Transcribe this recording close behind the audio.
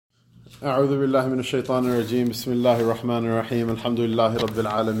أعوذ بالله من الشيطان الرجيم بسم الله الرحمن الرحيم الحمد لله رب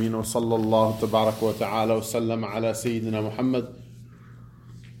العالمين وصلى الله تبارك وتعالى وسلم على سيدنا محمد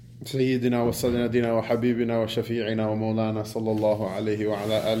سيدنا وسندنا وحبيبنا وشفيعنا ومولانا صلى الله عليه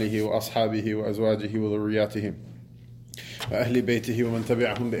وعلى آله وأصحابه وأزواجه وذرياته وأهل بيته ومن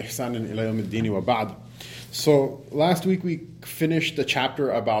تبعهم بإحسان إلى يوم الدين وبعد. So last week we finished the chapter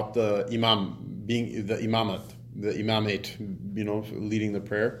about the imam being the imamate, leading the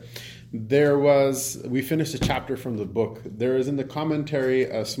prayer. We finished a chapter from the book. There is in the commentary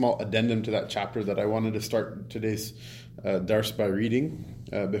a small addendum to that chapter that I wanted to start today's dars by reading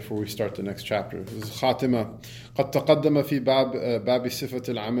before we start the next chapter. This is خاتمة. قد تقدم في باب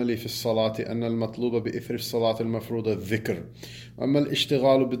صفة العمل في الصلاة أن المطلوب بإثر الصلاة المفروضة الذكر، وأما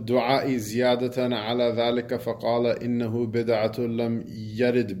الاشتغال بالدعاء زيادة على ذلك فقال إنه بدعة لم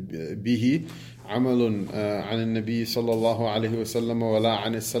يرد به عمل عن النبي صلى الله عليه وسلم ولا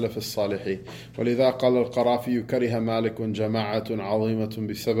عن السلف الصالح، ولذا قال القرافي كره مالك جماعة عظيمة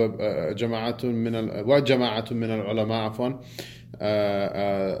بسبب وجماعة من العلماء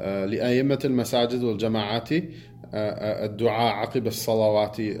لأئمة المساجد والجماعات الدعاء عقب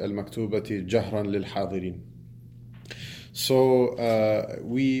الصلوات المكتوبة جهرا للحاضرين. So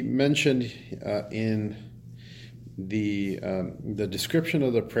we mentioned in the description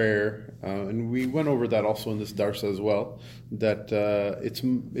of the prayer, and we went over that also in this dars as well, that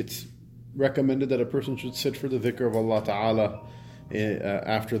it's recommended that a person should sit for the dhikr of Allah Ta'ala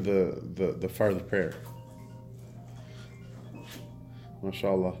after the fard prayer.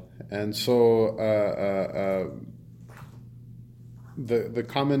 MashaAllah. And so the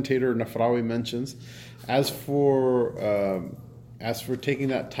commentator Nafrawi mentions, as for taking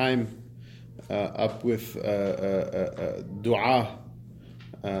that time up with dua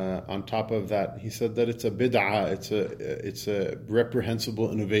on top of that, he said that it's a bid'ah, it's a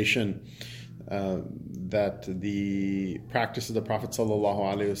reprehensible innovation that the practice of the Prophet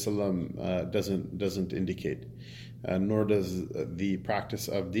ﷺ doesn't indicate, nor does the practice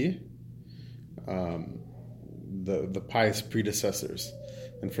of the pious predecessors.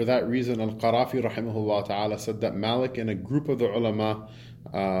 And for that reason, Al-Qarafi rahimahullah ta'ala said that Malik and a group of the ulama,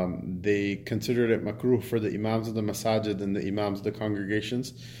 they considered it makruh for the imams of the masajid and the imams of the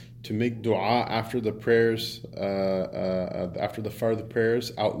congregations to make dua after the prayers, after the fard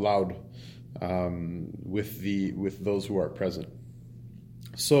prayers out loud with those who are present.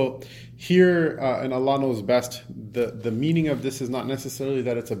 So here, and Allah knows best, the meaning of this is not necessarily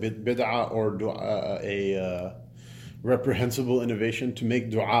that it's a bid'ah or a reprehensible innovation to make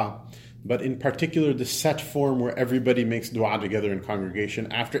dua, but in particular the set form where everybody makes dua together in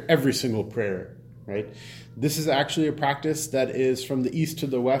congregation after every single prayer, right? This is actually a practice that is from the east to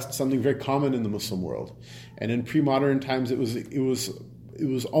the west, something very common in the Muslim world, and in pre-modern times it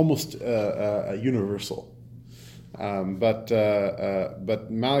was almost universal. But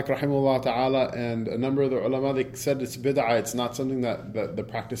Malik rahimahullah ta'ala and a number of the ulama, they said it's bid'ah, it's not something that the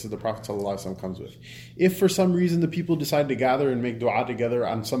practice of the Prophet ﷺ comes with. If for some reason the people decide to gather and make dua together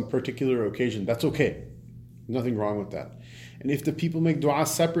on some particular occasion, that's okay. Nothing wrong with that. And if the people make dua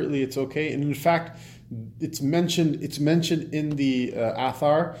separately, it's okay. And in fact, it's mentioned in the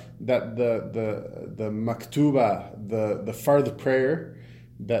athar that the maktuba, the fard prayer,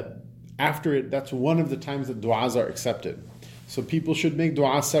 that after it, that's one of the times that du'as are accepted. So people should make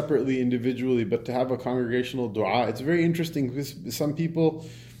du'a separately, individually, but to have a congregational du'a, it's very interesting because some people,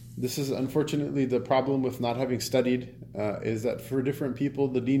 this is unfortunately the problem with not having studied, is that for different people,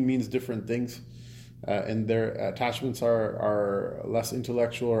 the deen means different things, and their attachments are less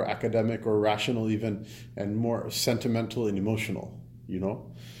intellectual or academic or rational even, and more sentimental and emotional,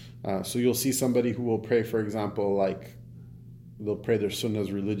 So you'll see somebody who will pray, for example, like, they'll pray their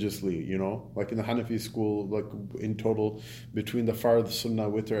sunnahs religiously, like in the Hanafi school, like in total, between the fard, the sunnah,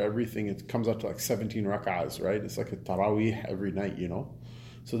 witr, everything, it comes out to like 17 rak'ahs, right? It's like a tarawih every night,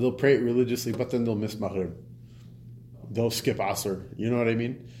 So they'll pray it religiously, but then they'll miss maghrib. They'll skip asr, you know what I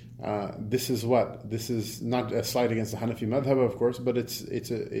mean? This is not a slight against the Hanafi madhab, of course, but it's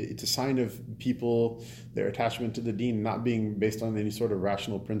a sign of people, their attachment to the deen not being based on any sort of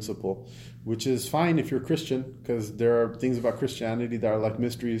rational principle, which is fine if you're Christian, because there are things about Christianity that are like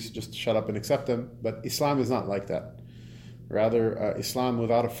mysteries, just shut up and accept them. But Islam is not like that. Rather, Islam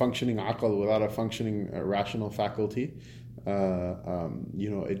without a functioning aql, without a functioning rational faculty,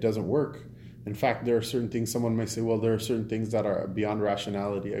 it doesn't work. In fact, there are certain things, someone might say, well, there are certain things that are beyond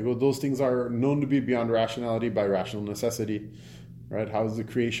rationality. I go, those things are known to be beyond rationality by rational necessity, right? How is the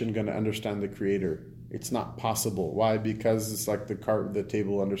creation going to understand the creator? It's not possible. Why? Because it's like the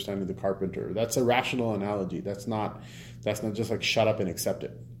table understanding the carpenter. That's a rational analogy. That's not just like shut up and accept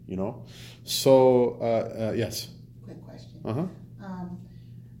it. So, yes. Quick question. Uh-huh.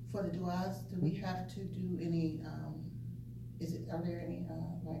 For the du'as, do we have to do any, are there any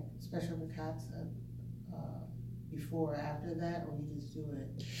like special rakats before or after that, or we just do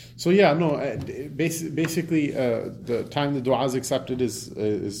it? So basically, the time the dua is accepted is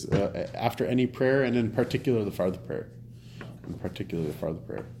after any prayer, and in particular the fard prayer.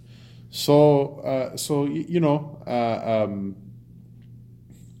 So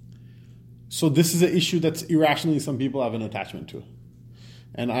this is an issue that's irrationally some people have an attachment to,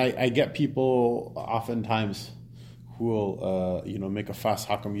 and I get people oftentimes who will make a fuss.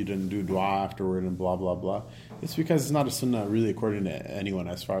 How come you didn't do dua afterward and blah blah blah? It's because it's not a sunnah really according to anyone,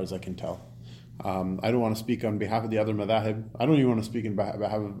 as far as I can tell. I don't want to speak on behalf of the other madhahib. I don't even want to speak on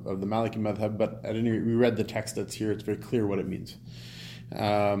behalf of the Maliki madhab, but at any rate, we read the text that's here. It's very clear what it means.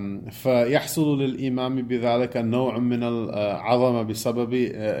 فيحصل للإمام بذلك نوع من العظمة بسبب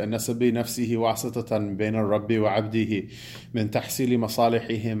نسب نفسه واسطة بين الرب وعبده من تحصيل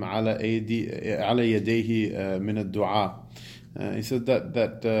مصالحهم على يديه من الدعاء. He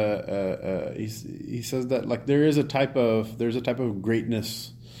says that like there's a type of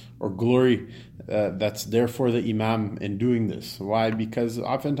greatness or glory that's there for the imam in doing this. Why? Because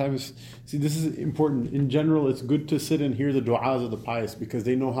oftentimes, this is important. In general, it's good to sit and hear the du'as of the pious, because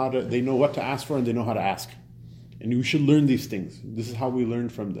they know what to ask for, and they know how to ask. And we should learn these things. This is how we learn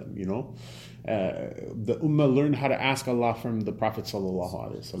from them. The ummah learned how to ask Allah from the Prophet sallallahu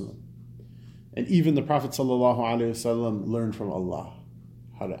alaihi wasallam, and even the Prophet sallallahu alaihi wasallam learned from Allah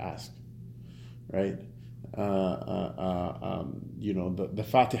how to ask. Right? The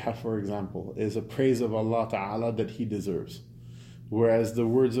Fatiha, for example, is a praise of Allah Ta'ala that He deserves. Whereas the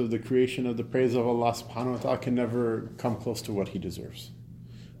words of the creation of the praise of Allah Subhanahu wa Ta'ala can never come close to what He deserves.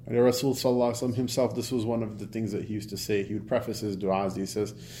 And Rasul Sallallahu Alaihi Wasallam himself, this was one of the things that he used to say. He would preface his du'as. He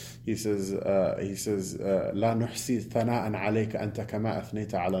says, "La nuhsi thana'an alayka anta kama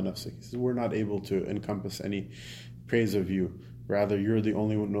athnayta ala nafsik." He says, we're not able to encompass any praise of you. Rather, you're the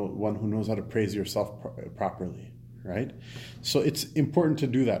only one who knows how to praise yourself properly, right? So it's important to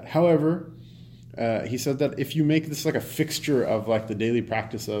do that. However, he said that if you make this like a fixture of like the daily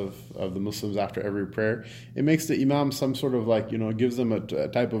practice of the Muslims after every prayer, it makes the imam some sort of like, gives them a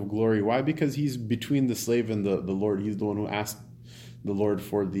type of glory. Why? Because he's between the slave and the Lord. He's the one who asked the Lord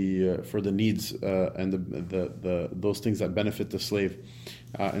for the needs and the those things that benefit the slave,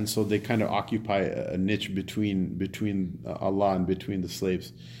 and so they kind of occupy a niche between Allah and between the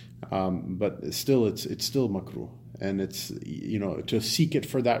slaves. But still, it's still makruh, and it's to seek it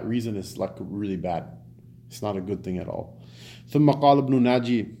for that reason is like really bad. It's not a good thing at all. ثم قال ابن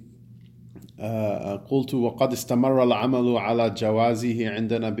ناجي قلت وقد استمر العمل على جوازه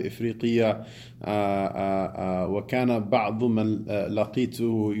عندنا بإفريقيا وكان بعض من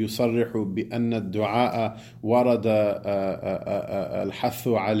لقيته يصرح بأن الدعاء ورد الحث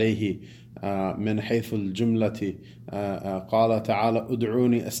عليه من حيث الجملة قال تعالى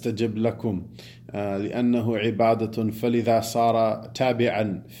ادعوني أستجب لكم لأنه عبادة فلذا صار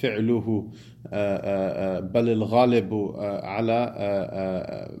تابعا فعله بل الغالب على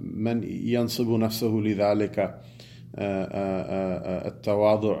من ينصب نفسه لذلك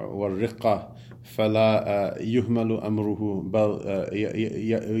التواضع والرقة فلا يهمل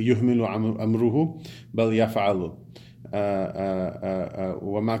أمره بل يفعل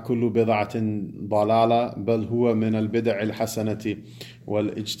وما كل بدعة ضلالة بل هو من البدع الحسنة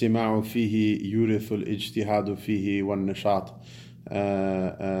والاجتماع فيه يورث الاجتهاد فيه والنشاط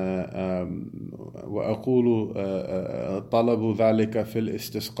وأقول طلب ذلك في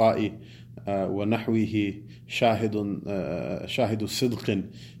الاستسقاء ونحوه شاهد صدق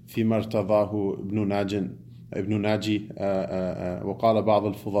فيما ارتضاه ابن ناجي وقال بعض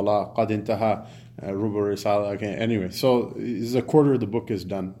الفضلاء قد انتهى ربع رسالة. Okay, anyway, so a quarter of the book is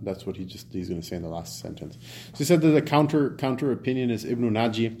done. That's what he's going to say in the last sentence. So he said that the counter opinion is Ibn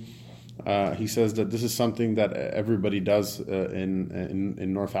Naji. He says that this is something that everybody does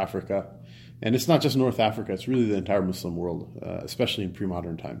in North Africa, and it's not just North Africa; it's really the entire Muslim world, especially in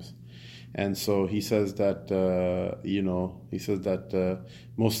pre-modern times. And so he says that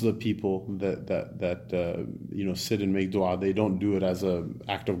most of the people that sit and make dua, they don't do it as an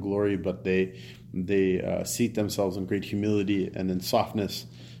act of glory, but they seat themselves in great humility and in softness,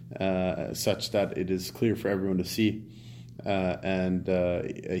 such that it is clear for everyone to see. And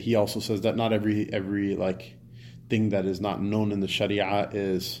he also says that not every like thing that is not known in the Sharia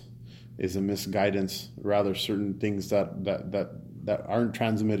is a misguidance. Rather, certain things that aren't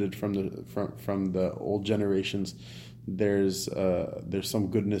transmitted from the old generations, there's some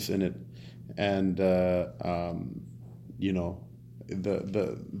goodness in it, and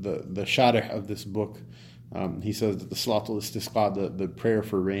the sharih of this book, he says that the Salatul Istisqa, the prayer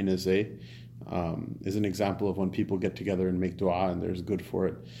for rain, is an example of when people get together and make dua, and there's good for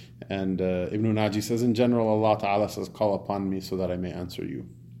it. And Ibn Naji says, in general, Allah Ta'ala says, call upon me so that I may answer you.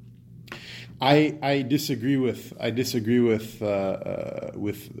 I disagree with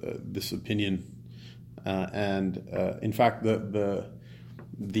this opinion, and in fact,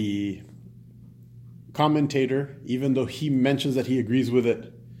 the commentator, even though he mentions that he agrees with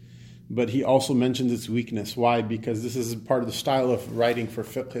it, but he also mentions its weakness. Why? Because this is part of the style of writing for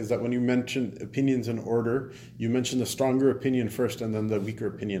fiqh, is that when you mention opinions in order, you mention the stronger opinion first and then the weaker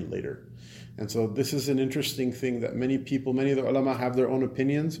opinion later. And so this is an interesting thing that many of the ulama have their own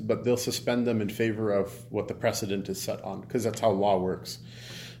opinions, but they'll suspend them in favor of what the precedent is set on, because that's how law works.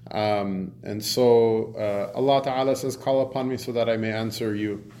 And so Allah Ta'ala says, call upon me so that I may answer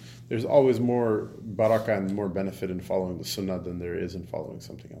you. There's always more barakah and more benefit in following the sunnah than there is in following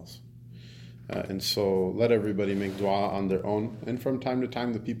something else. And so let everybody make dua on their own. And from time to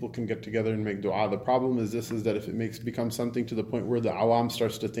time, the people can get together and make dua. The problem is that if it becomes something to the point where the awam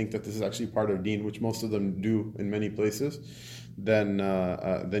starts to think that this is actually part of deen, which most of them do in many places, then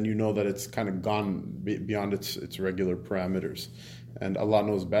you know that it's kind of gone beyond its regular parameters. And Allah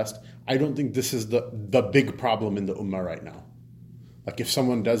knows best. I don't think this is the big problem in the ummah right now. Like if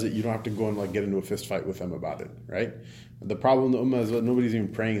someone does it, you don't have to go and get into a fist fight with them about it, right? The problem in the ummah is that nobody's even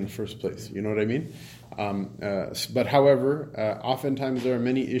praying in the first place. You know what I mean? But however, oftentimes there are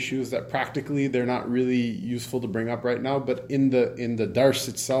many issues that practically they're not really useful to bring up right now. But in the dars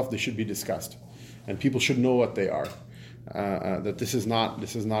itself, they should be discussed, and people should know what they are. That this is not a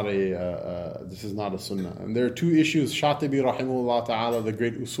sunnah. And there are two issues. Shatibi rahimahullah ta'ala, the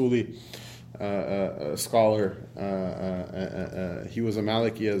great usuli scholar, he was a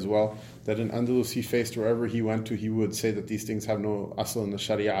Maliki as well, that in Andalus he faced wherever he went to, he would say that these things have no asl in the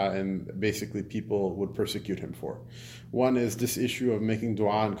sharia, and basically people would persecute him for. One is this issue of making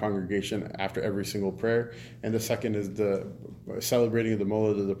dua in congregation after every single prayer, and the second is the celebrating the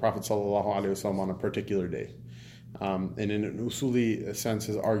Mawlid of the Prophet ﷺ on a particular day. And in an usuli sense,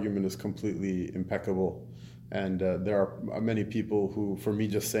 his argument is completely impeccable. And there are many people who, for me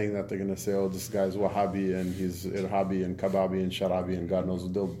just saying that, they're going to say, oh, this guy's Wahhabi and he's Irhabi and Kababi and Sharabi and God knows,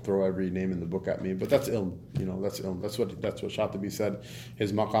 they'll throw every name in the book at me. But that's ilm, that's ilm. That's what Shatibi said.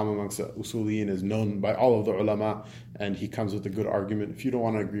 His maqam amongst the usuliyin is known by all of the ulama, and he comes with a good argument. If you don't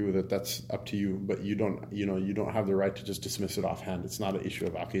want to agree with it, that's up to you. But you don't have the right to just dismiss it offhand. It's not an issue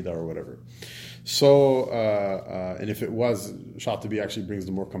of aqidah or whatever. So, and if it was, Shatibi actually brings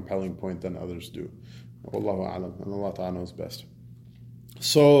the more compelling point than others do. Wallahu a'lam, and Allah Ta'ala knows best.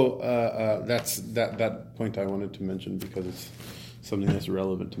 So that's that point I wanted to mention because it's something that's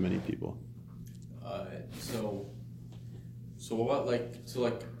relevant to many people. So what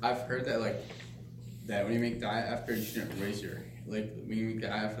I've heard that when you make dua after, you shouldn't raise your when you make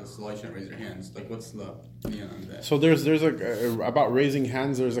dua after the salah, you shouldn't raise your hands. What's the opinion on that? So there's about raising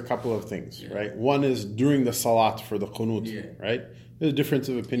hands. There's a couple of things, right? One is during the salat for the qunut, right? There's a difference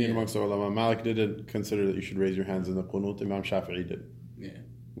of opinion amongst the ulama. Malik didn't consider that you should raise your hands in the qunut. Imam Shafi'i did. Yeah.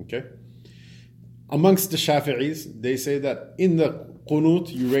 Okay? Amongst the Shafi'is, they say that in the qunut,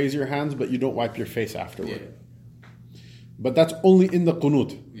 you raise your hands, but you don't wipe your face afterward. Yeah. But that's only in the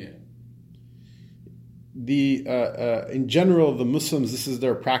qunut. Yeah. In general, the Muslims, this is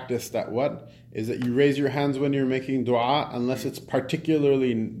their practice, that you raise your hands when you're making dua, unless it's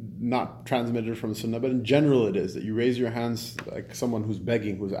particularly not transmitted from the sunnah, but in general it is, that you raise your hands like someone who's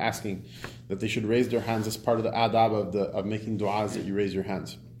begging, who's asking, that they should raise their hands as part of the adab of making du'as, that you raise your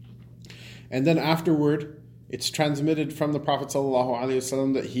hands. And then afterward, it's transmitted from the Prophet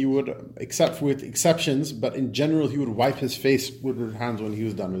ﷺ that he would, except with exceptions, but in general he would wipe his face with his hands when he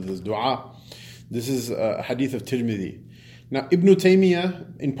was done with his dua. This is a hadith of Tirmidhi. Now, Ibn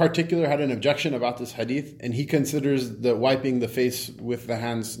Taymiyyah, in particular, had an objection about this hadith, and he considers the wiping the face with the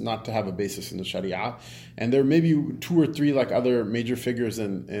hands not to have a basis in the Sharia. And there may be 2 or 3 other major figures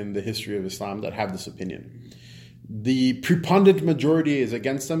in the history of Islam that have this opinion. The preponderant majority is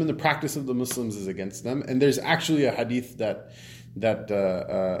against them, and the practice of the Muslims is against them. And there's actually a hadith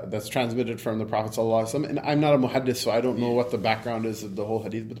that's transmitted from the Prophet ﷺ. And I'm not a muhaddith, so I don't know what the background is of the whole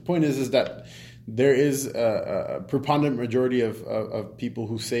hadith. But the point is that there is a preponderant majority of people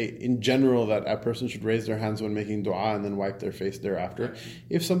who say in general that a person should raise their hands when making dua and then wipe their face thereafter.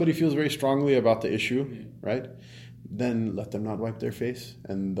 If somebody feels very strongly about the issue, right, then let them not wipe their face,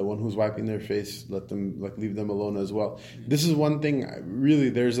 and the one who's wiping their face, let them leave them alone as well. This is one thing really.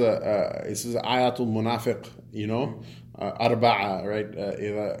 This is ayatul munafiq, أربعة, right?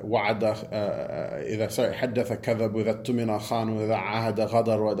 إذا وعد إذا حدث كذب وإذا اؤتمن خان وإذا عاهد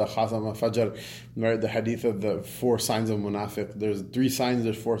غدر وإذا خاصم فجر, right? The hadith of the 4 signs of munafiq. There's 3 signs,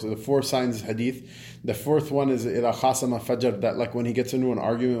 there's 4. So the 4 signs is hadith. The 4th one is إذا خاصم فجر, that like when he gets into an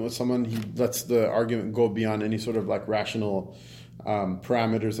argument with someone, he lets the argument go beyond any sort of like rational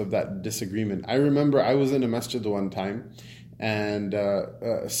parameters of that disagreement. I remember I was in a masjid one time, and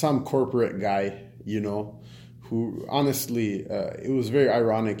some corporate guy, who honestly, it was very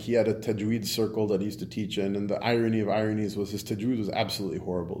ironic. He had a tajweed circle that he used to teach in, and the irony of ironies was his tajweed was absolutely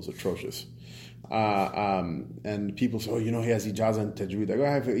horrible. It was atrocious. And people say, he has ijazah in tajweed. I go,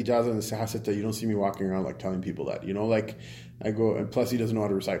 I have ijazah in the sahasita. You don't see me walking around like telling people that, I go, and plus he doesn't know how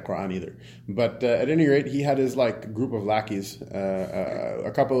to recite Quran either. But at any rate, he had his group of lackeys,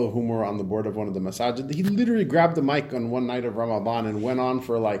 a couple of whom were on the board of one of the masajid. He literally grabbed the mic on one night of Ramadan and went on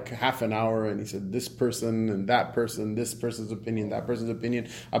for half an hour, and he said this person and that person, this person's opinion, that person's opinion,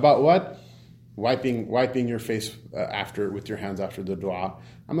 about what? Wiping your face with your hands after the dua.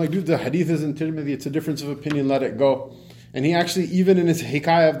 I'm like, dude, the hadith is in Tirmidhi, it's a difference of opinion, let it go. And he actually, even in his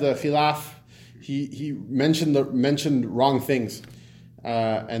hikayah of the khilaf, he mentioned wrong things.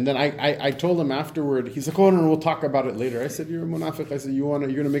 And then I told him afterward, he's like, no, we'll talk about it later. I said, you're a munafiq. I said, you're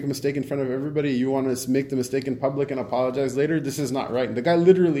going to make a mistake in front of everybody. You want to make the mistake in public and apologize later? This is not right. And the guy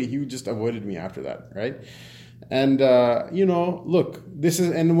literally, he just avoided me after that, right? And, look, this is,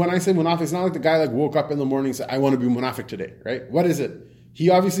 and when I say munafiq, it's not like the guy woke up in the morning and said, I want to be munafiq today, right? What is it? He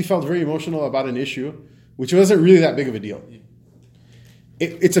obviously felt very emotional about an issue, which wasn't really that big of a deal.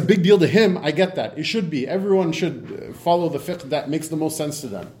 It's a big deal to him, I get that. It should be. Everyone should follow the fiqh that makes the most sense to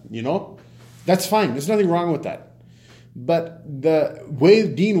them, That's fine. There's nothing wrong with that. But the way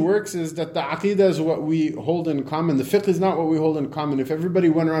deen works is that the aqidah is what we hold in common. The fiqh is not what we hold in common. If everybody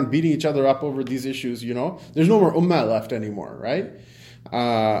went around beating each other up over these issues, there's no more ummah left anymore, right?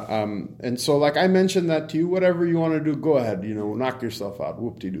 And so I mentioned that to you, whatever you want to do, go ahead, knock yourself out,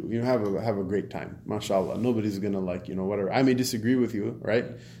 whoop-de-doo, have a great time, mashallah. Nobody's gonna whatever. I may disagree with you, right?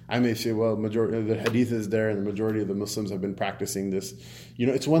 I may say, well, majority of the hadith is there and the majority of the Muslims have been practicing this.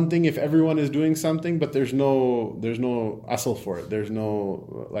 It's one thing if everyone is doing something, but there's no asl for it. There's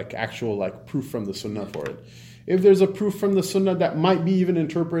no actual proof from the sunnah for it. If there's a proof from the sunnah that might be even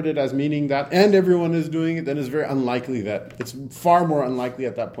interpreted as meaning that, and everyone is doing it, then it's very unlikely it's far more unlikely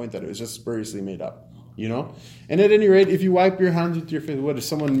at that point that it was just spuriously made up, And at any rate, if you wipe your hands with your face, what, did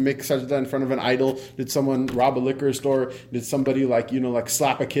someone make sajda in front of an idol? Did someone rob a liquor store? Did somebody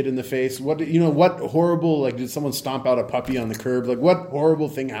slap a kid in the face? What, what horrible, did someone stomp out a puppy on the curb? What horrible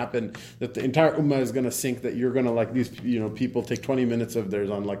thing happened that the entire ummah is going to sink, that you're going to these, people take 20 minutes of theirs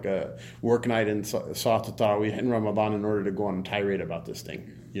on a work night in Salat Tarawih in Ramadan in order to go on a tirade about this thing,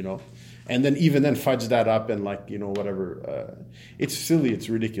 And then even then fudge that up and whatever. It's silly, it's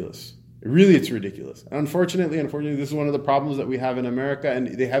ridiculous. Really, it's ridiculous. And unfortunately, this is one of the problems that we have in America, and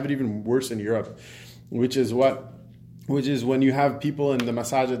they have it even worse in Europe, which is when you have people in the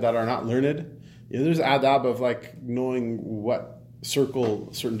masajid that are not learned. There's adab of knowing what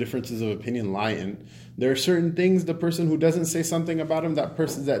circle certain differences of opinion lie in. There are certain things, the person who doesn't say something about him, that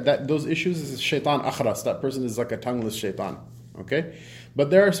person, that those issues is shaitan akhras. That person is like a tongueless shaitan. Okay? But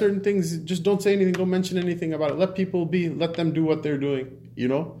there are certain things, just don't say anything, don't mention anything about it. Let people be, let them do what they're doing,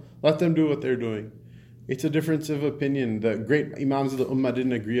 Let them do what they're doing. It's a difference of opinion. The great imams of the ummah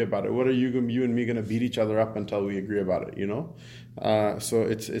didn't agree about it. What are you and me going to beat each other up until we agree about it, So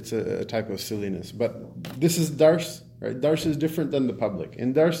it's a type of silliness. But this is dars, right? Dars is different than the public.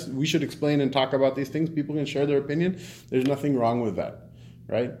 In dars, we should explain and talk about these things. People can share their opinion. There's nothing wrong with that,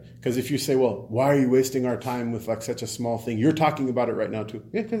 right? Because if you say, well, why are you wasting our time with such a small thing? You're talking about it right now too.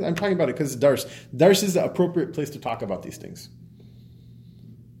 Yeah, because I'm talking about it because it's dars. Dars is the appropriate place to talk about these things.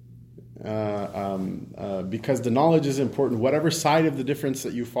 Because the knowledge is important. Whatever side of the difference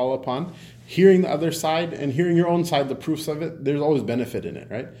that you fall upon, hearing the other side and hearing your own side, the proofs of it, there's always benefit in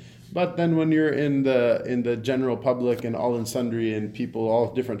it, right? But then when you're in the general public and all and sundry and people,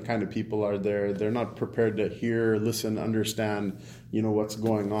 all different kind of people are there, they're not prepared to hear, listen, understand, what's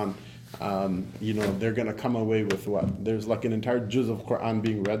going on. They're going to come away with what? There's an entire juz of Quran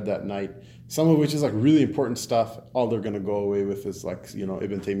being read that night, some of which is really important stuff. All they're going to go away with is Ibn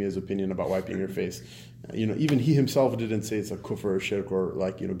Taymiyyah's opinion about wiping your face. Even he himself didn't say it's a kufr or shirk or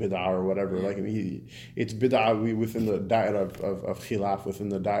bid'ah or whatever. It's bid'ah within the da'ira of khilaf, within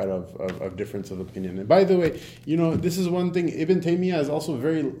the da'ira of difference of opinion. And by the way, this is one thing. Ibn Taymiyyah is also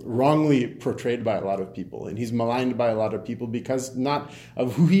very wrongly portrayed by a lot of people, and he's maligned by a lot of people because not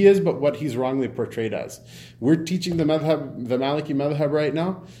of who he is, but what he's wrongly portrayed as. We're teaching the Maliki madhab right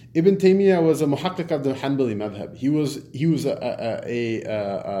now. Ibn Taymiyyah was a muhaqqiq of the Hanbali madhab. He was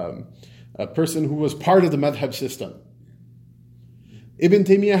a person who was part of the madhab system. Ibn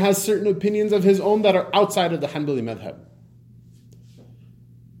Taymiyyah has certain opinions of his own that are outside of the Hanbali madhab.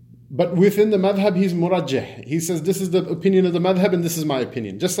 But within the madhab, he's murajjih. He says, this is the opinion of the madhab and this is my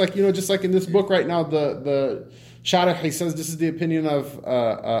opinion. Just like in this book right now, the sharih, he says, this is the opinion of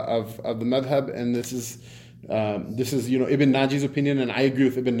the madhab and this is Ibn Naji's opinion and I agree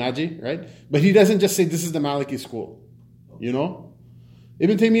with Ibn Naji, right? But he doesn't just say, this is the Maliki school,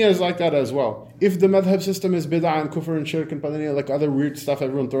 Ibn Taymiyyah is like that as well. If the madhab system is bid'ah and kufr and shirk and padaniya, like other weird stuff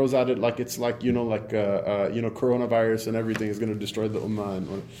everyone throws at it, like it's coronavirus and everything is going to destroy the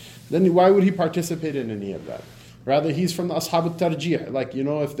ummah, then why would he participate in any of that? Rather, he's from the ashab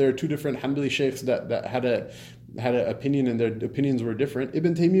al-tarjih. If there are two different Hanbali sheikhs that had an opinion and their opinions were different,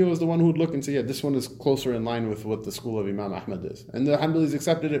 Ibn Taymiyyah was the one who would look and say, yeah, this one is closer in line with what the school of Imam Ahmad is. And the Hanbalis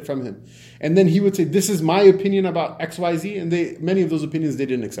accepted it from him. And then he would say, this is my opinion about XYZ, and many of those opinions they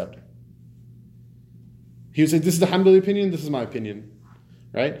didn't accept. He would say, this is the Hanbali opinion, this is my opinion.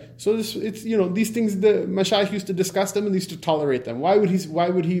 Right? So these things, the mashayikh used to discuss them and they used to tolerate them. Why would he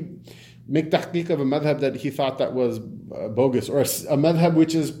make tahqiq of a madhab that he thought that was bogus, or a madhab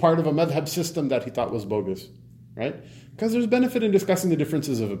which is part of a madhab system that he thought was bogus? Right? Because there's benefit in discussing the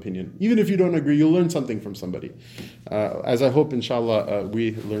differences of opinion. Even if you don't agree, you'll learn something from somebody. As I hope, inshallah,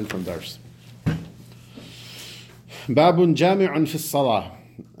 we learn from Dars. Babun jami'un fi salah.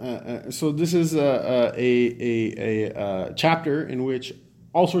 So this is a chapter in which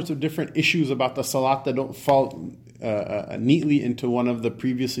all sorts of different issues about the salat that don't fall neatly into one of the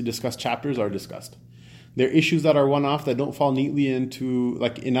previously discussed chapters are discussed. There are issues that are one-off that don't fall neatly into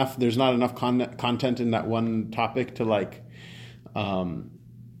enough. There's not enough content in that one topic to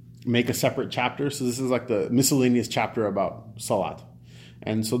make a separate chapter. So this is like the miscellaneous chapter about salat,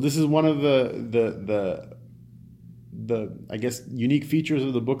 and so this is one of the I guess unique features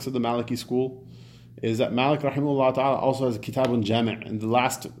of the books of the Maliki school. Is that Malik rahimahullah ta'ala also has a kitabun jami', and the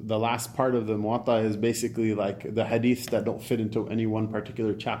last part of the Muwatta is basically like the hadiths that don't fit into any one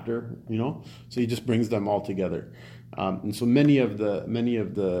particular chapter, so he just brings them all together. And so many of the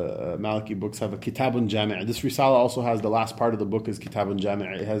Maliki books have a kitabun jami'. This Risala also has the last part of the book is kitabun jami'.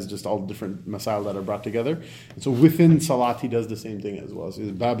 It has just all different masail that are brought together. And so within salat he does the same thing as well. So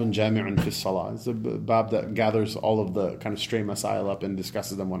it's babun jami'un fi salat. It's a bab that gathers all of the kind of stray masail up and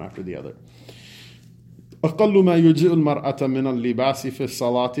discusses them one after the other. أقل ما يجزئ المرأة من اللباس في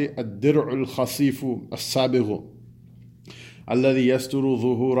الصلاة الدرع الخصيف السابغ الذي يستر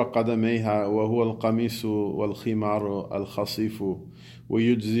ظهور قدميها وهو القميص والخمار الخصيف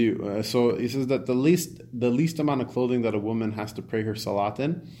ويجزئ. So he says that the least amount of clothing that a woman has to pray her salat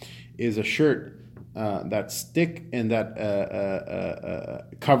in is a shirt that's thick and that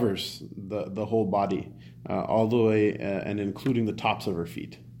covers the whole body all the way and including the tops of her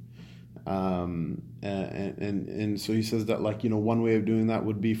feet. And so he says that one way of doing that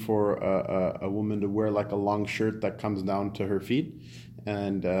would be for a woman to wear a long shirt that comes down to her feet,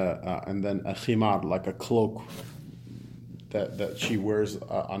 and then a khimar, like a cloak that she wears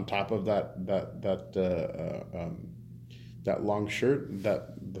on top of that long shirt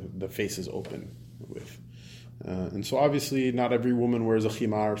that the face is open with. And so obviously not every woman wears a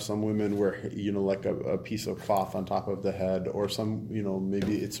khimar. Some women wear, a piece of cloth on top of the head, or some,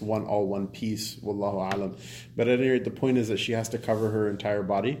 maybe it's all one piece, wallahu alam. But at any rate, the point is that she has to cover her entire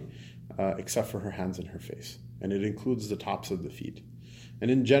body, except for her hands and her face. And it includes the tops of the feet. And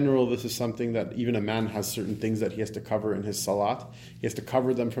in general, this is something that even a man has certain things that he has to cover in his salat. He has to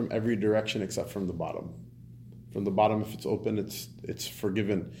cover them from every direction except from the bottom. From the bottom, if it's open, it's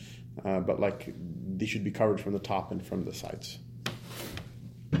forgiven. But they should be covered from the top and from the sides.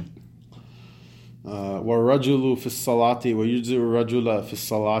 وَالرَّجُلُ فِي الصَّلَاةِ وَيُجْزِئُ الرَّجُلَ فِي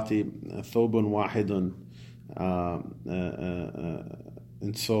الصَّلَاةِ ثَوْبٌ وَاحِدٌ.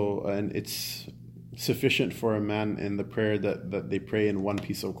 And it's sufficient for a man in the prayer that they pray in one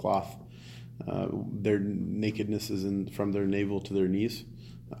piece of cloth. Their nakedness is from their navel to their knees.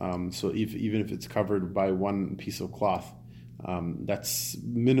 So even if it's covered by one piece of cloth, that's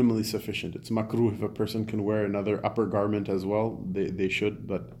minimally sufficient. It's makruh if a person can wear another upper garment as well. They should,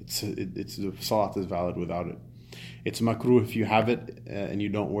 but the salat is valid without it. It's makruh if you have it and you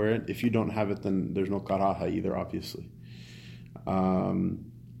don't wear it. If you don't have it, then there's no karaha either, obviously. وَلَا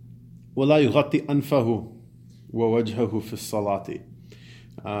يُغَطِّ أَنْفَهُ وَوَجْهَهُ فِي الصَّلَاةِ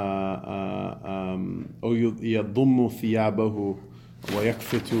أو يضم ثيابه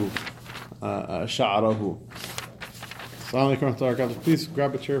ويكفت شعره. Assalamu alaikum wa rahmatullahi wa barakatuh. Please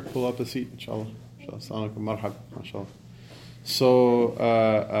grab a chair, pull up a seat, inshallah. Assalamu alaikum, marhab, mashallah. So,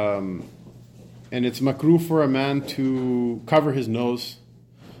 and it's makruh for a man to cover his nose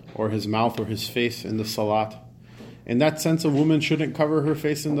or his mouth or his face in the salat. In that sense, a woman shouldn't cover her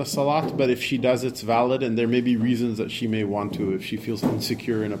face in the salat, but if she does, it's valid, and there may be reasons that she may want to if she feels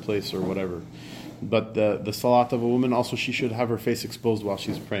insecure in a place or whatever. But the salat of a woman, also she should have her face exposed while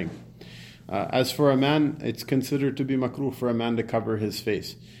she's praying. As for a man, it's considered to be makruh for a man to cover his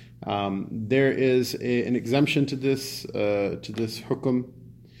face. There is an exemption to this hukum,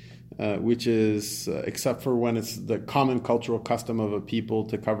 which is except for when it's the common cultural custom of a people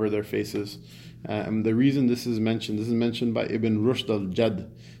to cover their faces. And the reason this is mentioned by Ibn Rushd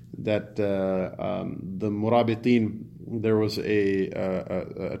al-Jad, that the Murabitin, there was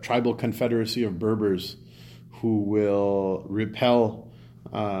a tribal confederacy of Berbers who will repel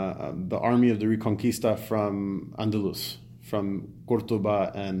the army of the Reconquista from Andalus, from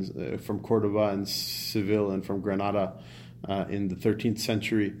Cordoba and Seville and from Granada in the 13th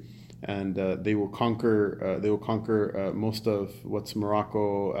century, and they will conquer most of what's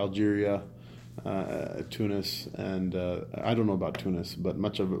Morocco, Algeria, Tunis, and I don't know about Tunis, but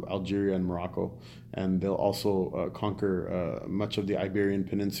much of Algeria and Morocco, and they'll also conquer much of the Iberian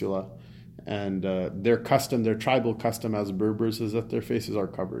Peninsula. And their tribal custom as Berbers is that their faces are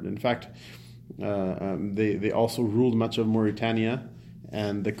covered. In fact, they also ruled much of Mauritania,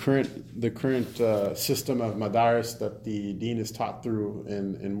 and the current system of madaris that the deen is taught through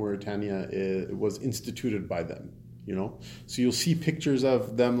in Mauritania was instituted by them. So you'll see pictures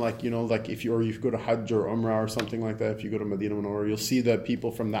of them, like if you go to Hajj or Umrah or something like that. If you go to Medina Munawwara, you'll see the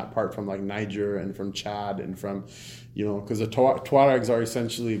people from that part, from like Niger and from Chad and from, because the Tuaregs are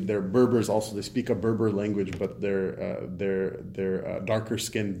essentially, they're Berbers also. They speak a Berber language, but they're darker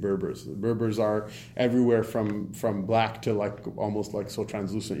skinned Berbers. The Berbers are everywhere from black to like almost like so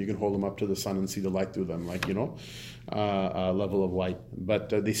translucent you can hold them up to the sun and see the light through them, level of white. But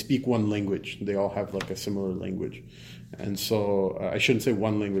they speak one language. They all have like a similar language. And so I shouldn't say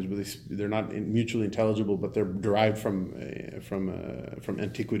one language, but they're not mutually intelligible, but they're derived from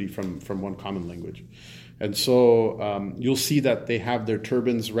antiquity, from one common language. And so you'll see that they have their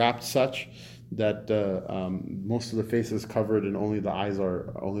turbans wrapped such that most of the face is covered and only the eyes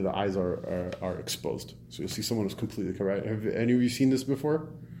are exposed. So you'll see someone who's completely covered. Have any of you seen this before?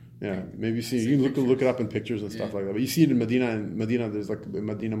 Yeah, maybe you see. You can look it up in pictures and stuff like that. But you see it in Medina. In Medina, there's like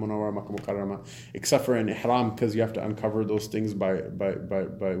Medina Munawwara, Makkah Mukarramah, except for in Ihram, because you have to uncover those things by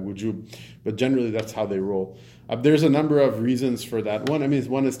wujub. But generally, that's how they roll. There's a number of reasons for that. One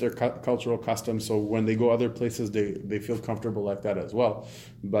is their cultural custom. So when they go other places, they feel comfortable like that as well.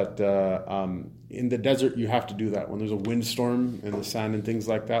 But in the desert, you have to do that. When there's a windstorm and the sand and things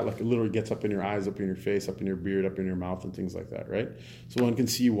like that, like it literally gets up in your eyes, up in your face, up in your beard, up in your mouth, and things like that, right? So one can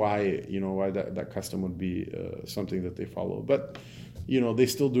see why that custom would be something that they follow. But they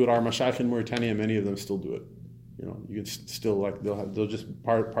still do it. Our mashayikh in Mauritania, many of them still do it. You can still they'll just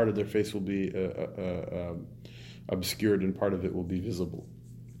part of their face will be obscured and part of it will be visible.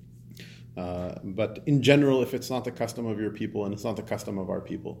 But in general, if it's not the custom of your people and it's not the custom of our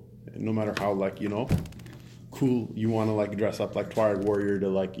people, no matter how cool you want to dress up like Tuareg warrior to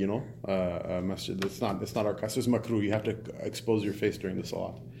masjid, it's not our custom. It's makruh. You have to expose your face during the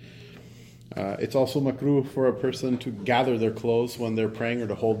salat. It's also makruh for a person to gather their clothes when they're praying or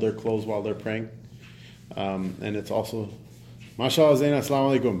to hold their clothes while they're praying. And it's also, mashallah, Zaina,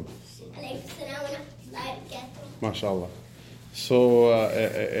 assalamu alaikum. Mashallah. So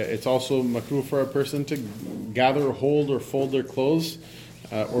it's also makruh for a person to gather, hold, or fold their clothes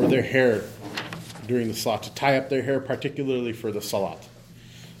or their hair during the salat, to tie up their hair, particularly for the salat.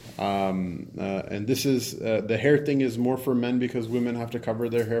 And this is, the hair thing is more for men because women have to cover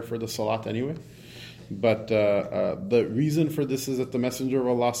their hair for the salat anyway. But the reason for this is that the Messenger of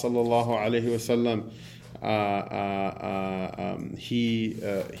Allah sallallahu alaihi wasallam,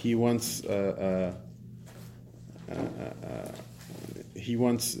 he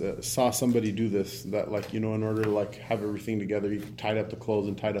once saw somebody do this, that in order to have everything together, he tied up the clothes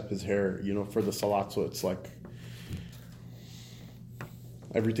and tied up his hair, for the salat, so it's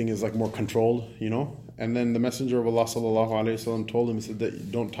everything is more controlled, And then the Messenger of Allah sallallahu alaihi wasallam told him, he said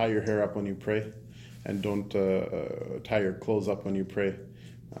that don't tie your hair up when you pray, and don't tie your clothes up when you pray,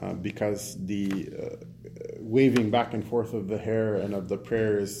 because the waving back and forth of the hair and of the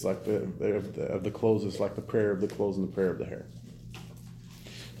prayer is like of the clothes is like the prayer of the clothes and the prayer of the hair.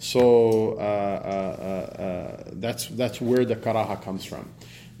 So that's where the karaha comes from.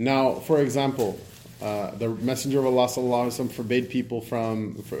 Now, for example, the Messenger of Allah sallallahu alaihi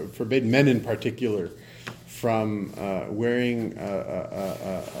wasallam forbade men in particular from wearing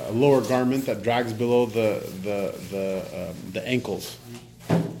a lower garment that drags below the ankles.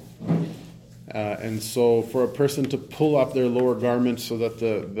 And so for a person to pull up their lower garment so that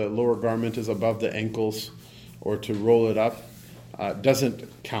the lower garment is above the ankles, or to roll it up, doesn't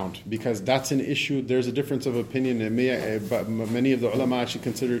count, because that's an issue. There's a difference of opinion, but many of the ulama actually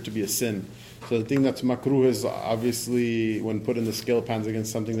consider it to be a sin. So the thing that's makruh is obviously when put in the scale pans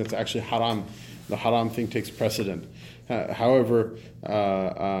against something that's actually haram, the haram thing takes precedent. However,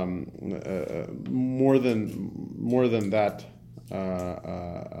 more than that,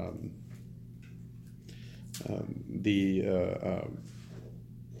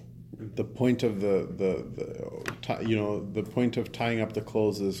 the point of the point of tying up the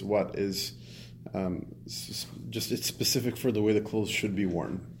clothes is what is just it's specific for the way the clothes should be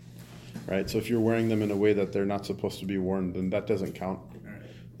worn, right? So if you're wearing them in a way that they're not supposed to be worn, then that doesn't count.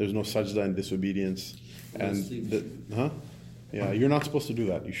 There's no sajda and disobedience. Yeah, you're not supposed to do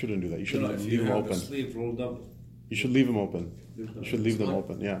that. You shouldn't do that. You should leave them open. Sleeve rolled up. You should leave them open. You should leave them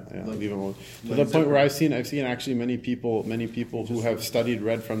open. Yeah, leave them open. To the point where I've seen actually many people who have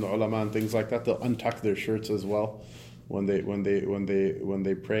read from the ulama and things like that, they'll untuck their shirts as well when they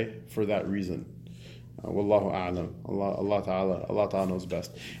pray for that reason. Wallahu a'lam. Allah Ta'ala knows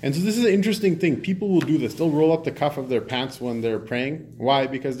best. And so this is an interesting thing. People will do this. They'll roll up the cuff of their pants when they're praying. Why?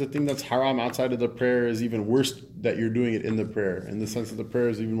 Because the thing that's haram outside of the prayer is even worse that you're doing it in the prayer. In the sense that the prayer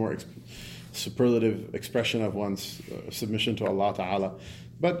is even more superlative expression of one's submission to Allah Ta'ala.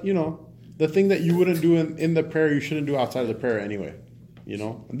 But, the thing that you wouldn't do in the prayer, you shouldn't do outside of the prayer anyway.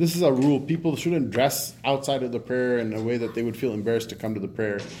 And this is a rule. People shouldn't dress outside of the prayer in a way that they would feel embarrassed to come to the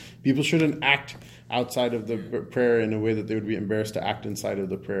prayer. People shouldn't act outside of the prayer in a way that they would be embarrassed to act inside of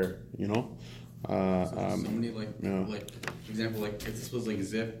the prayer. Somebody like example, like if this was like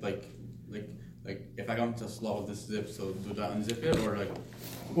zip, like if I come to salah with this zip, so do I unzip it or like?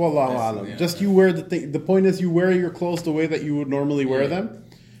 Wallahu a'lam. Yeah. Just you wear the thing. The point is, you wear your clothes the way that you would normally wear them,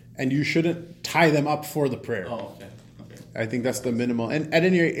 and you shouldn't tie them up for the prayer. Oh, okay. I think that's the minimal. And at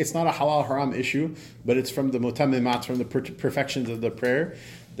any rate, it's not a halal haram issue, but it's from the mutammimat, from the perfections of the prayer,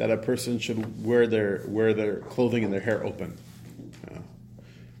 that a person should wear their clothing and their hair open.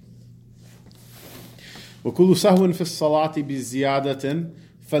 وكل سهو في الصلاة بزيادة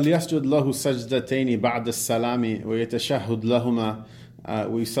فليسجد له سجدتين بعد السلام ويتشهد لهما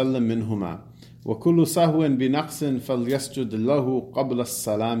ويسلم منهما وكل سهو بنقص فليسجد له قبل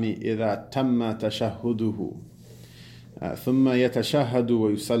السلام إذا تم تشهده ثم يتشهد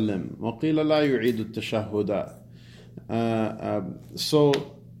ويسلم وقيل لا يعيد التشهد. So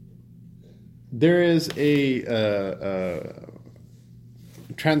there is a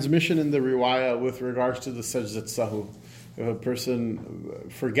transmission in the riwayah with regards to the sajdat sahu. If a person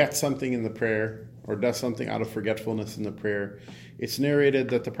forgets something in the prayer or does something out of forgetfulness in the prayer, it's narrated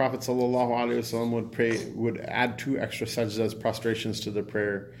that the Prophet ﷺ would add 2 extra sajdas, prostrations to the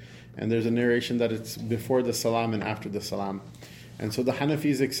prayer. And there's a narration that it's before the salam and after the salam. And so the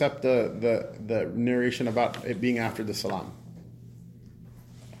Hanafis accept the narration about it being after the salam.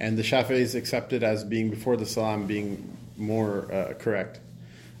 And the Shafi'is accept it as being before the salam, being more correct.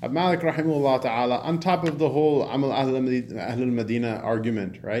 Malik rahimahullah ta'ala, on top of the whole Amal Ahlul Madina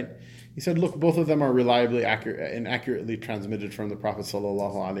argument, right? He said, look, both of them are reliably accurate and accurately transmitted from the Prophet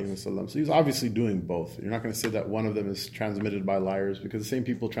sallallahu alaihi wasallam. So he's obviously doing both. You're not going to say that one of them is transmitted by liars, because the same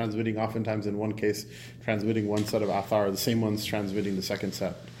people transmitting, oftentimes in one case, transmitting one set of athar, the same ones transmitting the second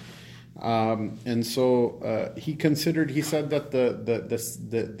set. And so he said that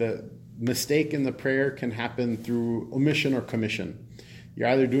the mistake in the prayer can happen through omission or commission. You're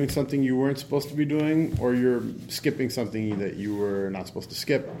either doing something you weren't supposed to be doing, or you're skipping something that you were not supposed to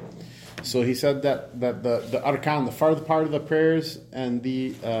skip. So he said that the arkan, the farther part of the prayers, and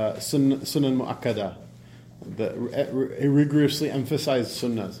the sunan mu'akkada, the rigorously emphasized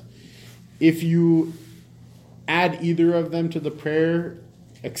sunnahs, if you add either of them to the prayer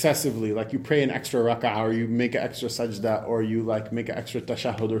excessively, like you pray an extra rak'ah, or you make an extra sajda, or you like make an extra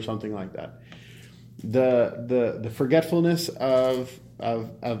tashahhud or something like that, the forgetfulness of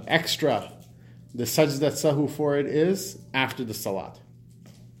extra, the sajdat sahu for it is after the salat.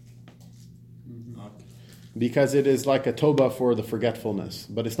 Because it is like a tawbah for the forgetfulness,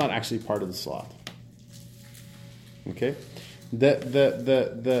 but it's not actually part of the salat. Okay?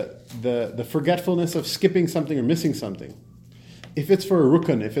 the forgetfulness of skipping something or missing something. If it's for a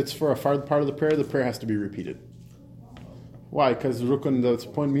rukun, if it's for a part of the prayer has to be repeated. Why? Because rukun, the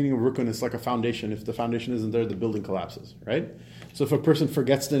point meaning of rukun is like a foundation. If the foundation isn't there, the building collapses, right? So if a person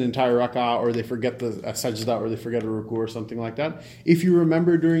forgets an entire rak'ah, or they forget a sajda, or they forget a ruku or something like that, if you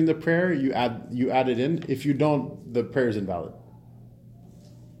remember during the prayer, you add it in. If you don't, the prayer is invalid.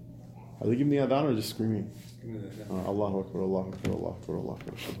 Are they giving the adhan or just screaming? Allahu Akbar, Allahu Akbar, Allahu Akbar, Allahu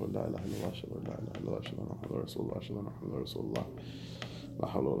Akbar, Ashhadu an la ilaha illallah, Ashhadu an la ilaha illallah, Ashhadu anna Muhammadan Rasulullah, Ashhadu anna Muhammadan Rasulullah. La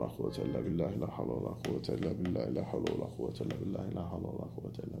hawla wa la quwwata illa billah, la hawla wa la quwwata illa billah, la hawla wa la quwwata illa billah, la hawla wa la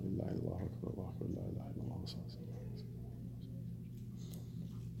quwwata illa billah, Allahu Akbar, Allahu Akbar, la ilaha illallah,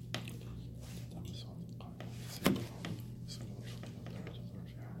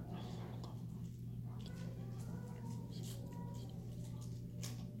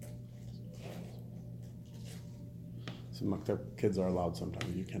 So maktab kids are allowed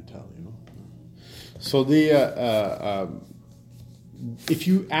sometimes, you can't tell, you know. So if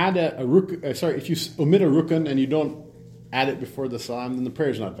you add if you omit a rukun and you don't add it before the salam, then the prayer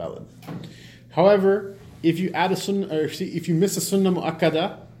is not valid. However, if you add a sunnah, or if you miss a sunnah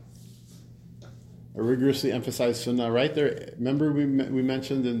mu'akkada, a rigorously emphasized sunnah, right there. Remember we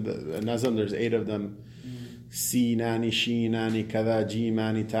mentioned in the nazam, there's 8 of them. Sinani, shinani, kada,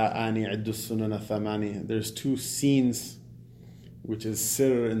 jimani, ta'ani, iddu sunana, thamani. There's 2 scenes, which is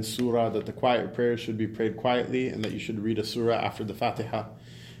sirr in surah, that the quiet prayer should be prayed quietly and that you should read a surah after the Fatiha.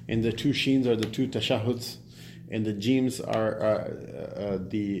 And the 2 sheens are the 2 tashahuds, and the jeems are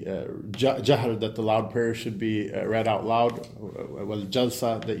the jahr, that the loud prayer should be read out loud, wal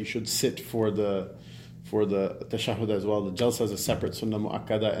jalsa, that you should sit for the tashahhud as well. The jalsa is a separate sunnah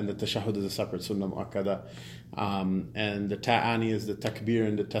mu'akkada, and the tashahhud is a separate sunnah mu'akkada. And the ta'ani is the takbir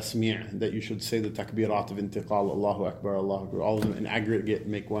and the tasmi', that you should say the takbirat of intiqal, Allahu Akbar, Allahu Akbar. All of them in aggregate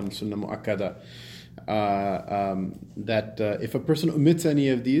make one sunnah mu'akkada. If a person omits any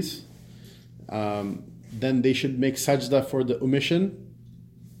of these, then they should make sajda for the omission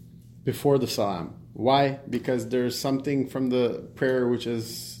before the salam. Why? Because there's something from the prayer which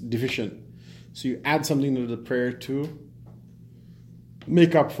is deficient. So you add something to the prayer to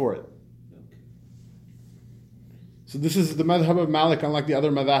make up for it. So this is the madhab of Malik, unlike the other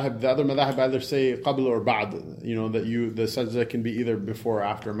madhab. The other madhab either say qabl or ba'd, that the sajda can be either before or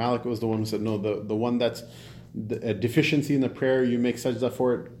after. Malik was the one who said no, the one that's a deficiency in the prayer, you make sajda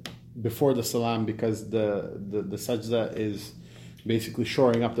for it before the salam, because the sajda is basically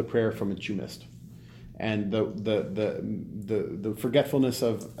shoring up the prayer from its you missed. And the forgetfulness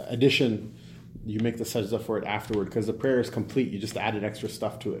of addition, you make the sajda for it afterward, because the prayer is complete. You just added extra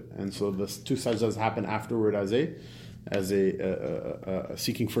stuff to it, and so the 2 sajdas happen afterward as a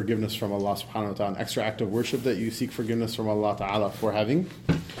seeking forgiveness from Allah subhanahu wa ta'ala, an extra act of worship that you seek forgiveness from Allah ta'ala for having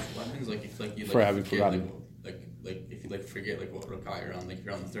forgotten. If you forget what rak'ah you're on,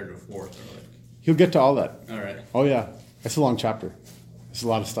 you're on the 3rd or 4th, or He'll get to all that. All right. Oh yeah, it's a long chapter. It's a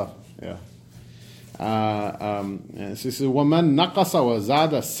lot of stuff. Yeah. So this is وَمَنْ نَقَصَ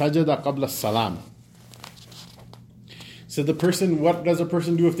وَزَادَ سَجَدَ قَبْلَ السَّلَامِ. So what does a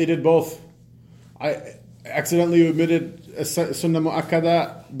person do if they did both? I accidentally omitted a sunnah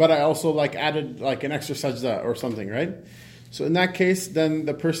mu'akkada, but I also added an extra sajda or something, right? So in that case, then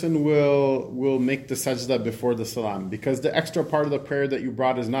the person will make the sajda before the salam, because the extra part of the prayer that you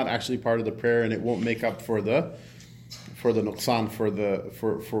brought is not actually part of the prayer, and it won't make up for the nuqsan,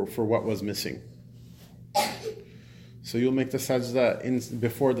 for what was missing. So you'll make the sajda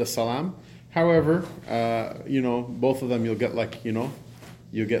before the salam. However, both of them you'll get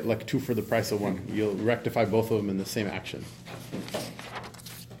you'll get 2 for the price of 1. You'll rectify both of them in the same action.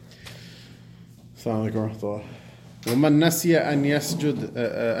 Assalamu alaikum wa rahmatullah. ومن نسي أن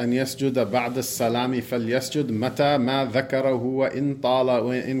يسجد بعد السلام فليسجد متى ما ذكره وإن طال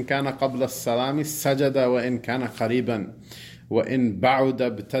وإن كان قبل السلام سجد وإن كان قريبا وإن بعد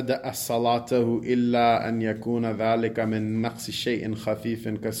ابتدأ صلاته إلا أن يكون ذلك من نقص شيء خفيف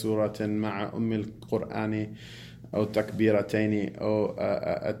كسورة مع أم القرآن أو تكبيرتين أو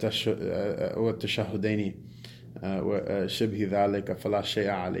التشهدين وشبه ذلك فلا شيء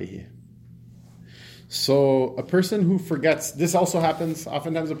عليه. So a person who forgets, this also happens,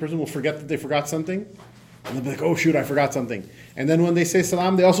 oftentimes a person will forget that they forgot something, and they'll be like, oh shoot, I forgot something. And then when they say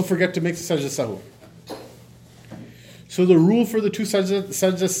salam, they also forget to make the sajda sahu. So the rule for the 2 sajda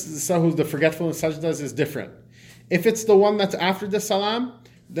sahus, the forgetfulness sajdas, is different. If it's the one that's after the salam,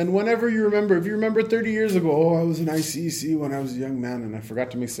 then whenever you remember, if you remember 30 years ago, I was in ICC when I was a young man and I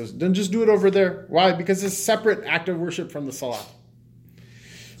forgot to make sajda, then just do it over there. Why? Because it's a separate act of worship from the salah.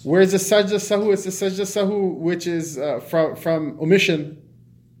 Whereas the sajda sahu is the sajda sahu which is from omission.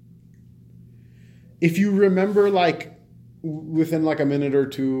 If you remember like within like a minute or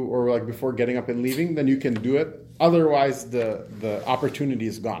two or like before getting up and leaving, then you can do it. Otherwise, the opportunity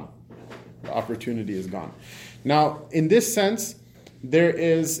is gone. The opportunity is gone. Now, in this sense, there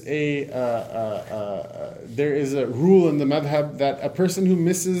is a rule in the madhab that a person who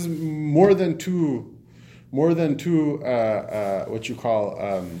misses more than two what you call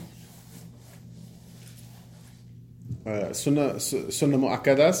sunnah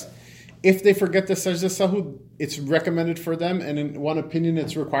mu'akkadas, if they forget the sajda sahu, it's recommended for them, and in one opinion,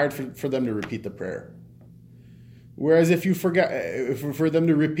 it's required for them to repeat the prayer. Whereas if you forget, for them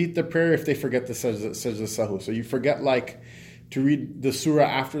to repeat the prayer, if they forget the sajda sahu, so you forget like to read the surah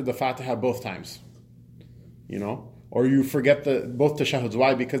after the Fatiha both times, or you forget both tashahuds.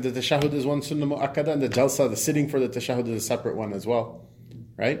 Why? Because the tashahud is one sunnah mu'akkada, and the jalsa, the sitting for the tashahud, is a separate one as well,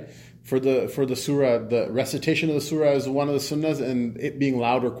 right? For the surah, the recitation of the surah is one of the sunnahs, and it being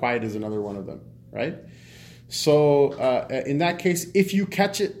loud or quiet is another one of them, right? So in that case, if you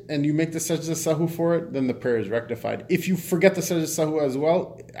catch it and you make the sajda sahu for it, then the prayer is rectified. If you forget the sajda sahu as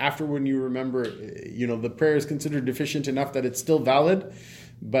well, after when you remember, the prayer is considered deficient enough that it's still valid,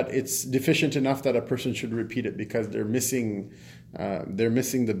 but it's deficient enough that a person should repeat it because they're missing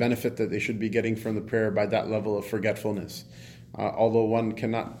the benefit that they should be getting from the prayer by that level of forgetfulness. Although one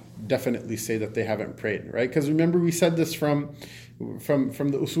cannot definitely say that they haven't prayed, right? Because remember we said this from the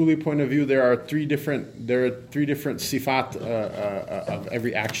usuli point of view, there are three different sifat of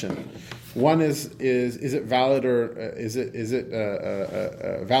every action. One is it valid or is it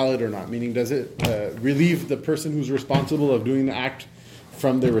valid or not? Meaning, does it relieve the person who's responsible of doing the act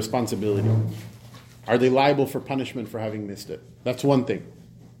from their responsibility? Are they liable for punishment for having missed it? That's one thing.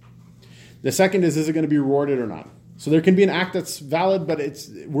 The second is it going to be rewarded or not? So there can be an act that's valid, but it's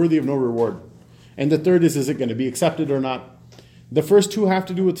worthy of no reward. And the third is it going to be accepted or not? The first two have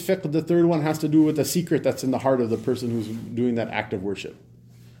to do with fiqh. The third one has to do with a secret that's in the heart of the person who's doing that act of worship.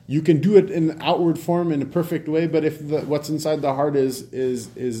 You can do it in outward form in a perfect way, but if what's inside the heart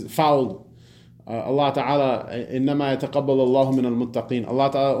is fouled, Allah Ta'ala, إِنَّمَا يَتَقَبَّلَ اللَّهُ مِنَ الْمُتَّقِينَ.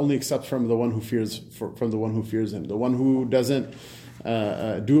 Allah Ta'ala only accepts from the one who fears Him. The one who doesn't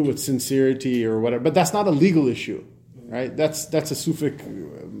do it with sincerity or whatever. But that's not a legal issue, right? That's a Sufic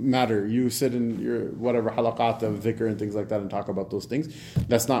matter. You sit in your whatever halaqat of dhikr and things like that and talk about those things.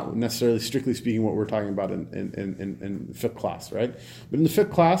 That's not necessarily, strictly speaking, what we're talking about in fiqh class, right? But in the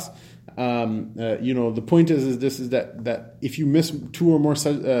fiqh class, the point is that if you miss two or more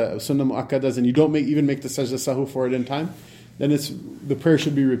sunnah mu'akkadas and you don't even make the sajda sahu for it in time, then the prayer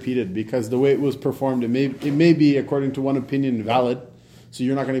should be repeated, because the way it was performed, it may be, according to one opinion, valid. So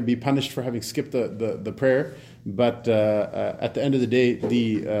you're not going to be punished for having skipped the prayer. But at the end of the day,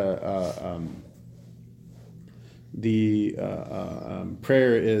 the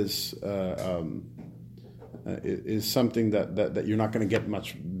prayer is something that you're not going to get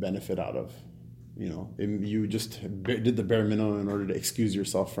much benefit out of. You just did the bare minimum in order to excuse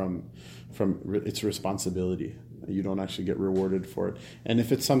yourself from its responsibility. You don't actually get rewarded for it. And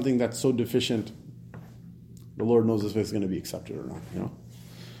if it's something that's so deficient, the Lord knows if it's going to be accepted or not.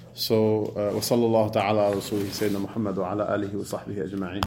 So, وصلى الله تعالى على رسوله سيدنا محمد وعلى آله وصحبه أجمعين.